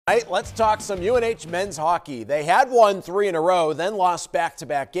Let's talk some UNH men's hockey. They had won 3 in a row, then lost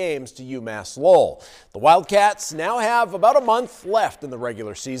back-to-back games to UMass Lowell. The Wildcats now have about a month left in the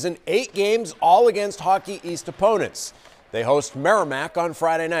regular season, 8 games all against Hockey East opponents. They host Merrimack on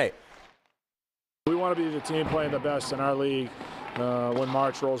Friday night. We want to be the team playing the best in our league when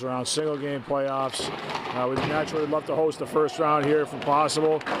March rolls around. Single game playoffs. We naturally would love to host the first round here if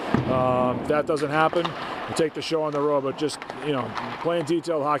possible. If that doesn't happen, we'll take the show on the road, but just, playing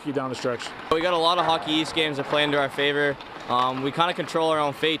detailed hockey down the stretch. We got a lot of Hockey East games that play into our favor. We kind of control our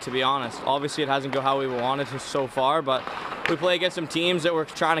own fate, to be honest. Obviously, it hasn't go how we wanted to so far, but we play against some teams that we're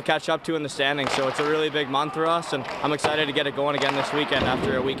trying to catch up to in the standings, so it's a really big month for us, and I'm excited to get it going again this weekend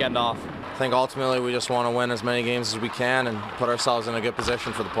after a weekend off. I think ultimately we just want to win as many games as we can and put ourselves in a good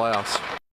position for the playoffs.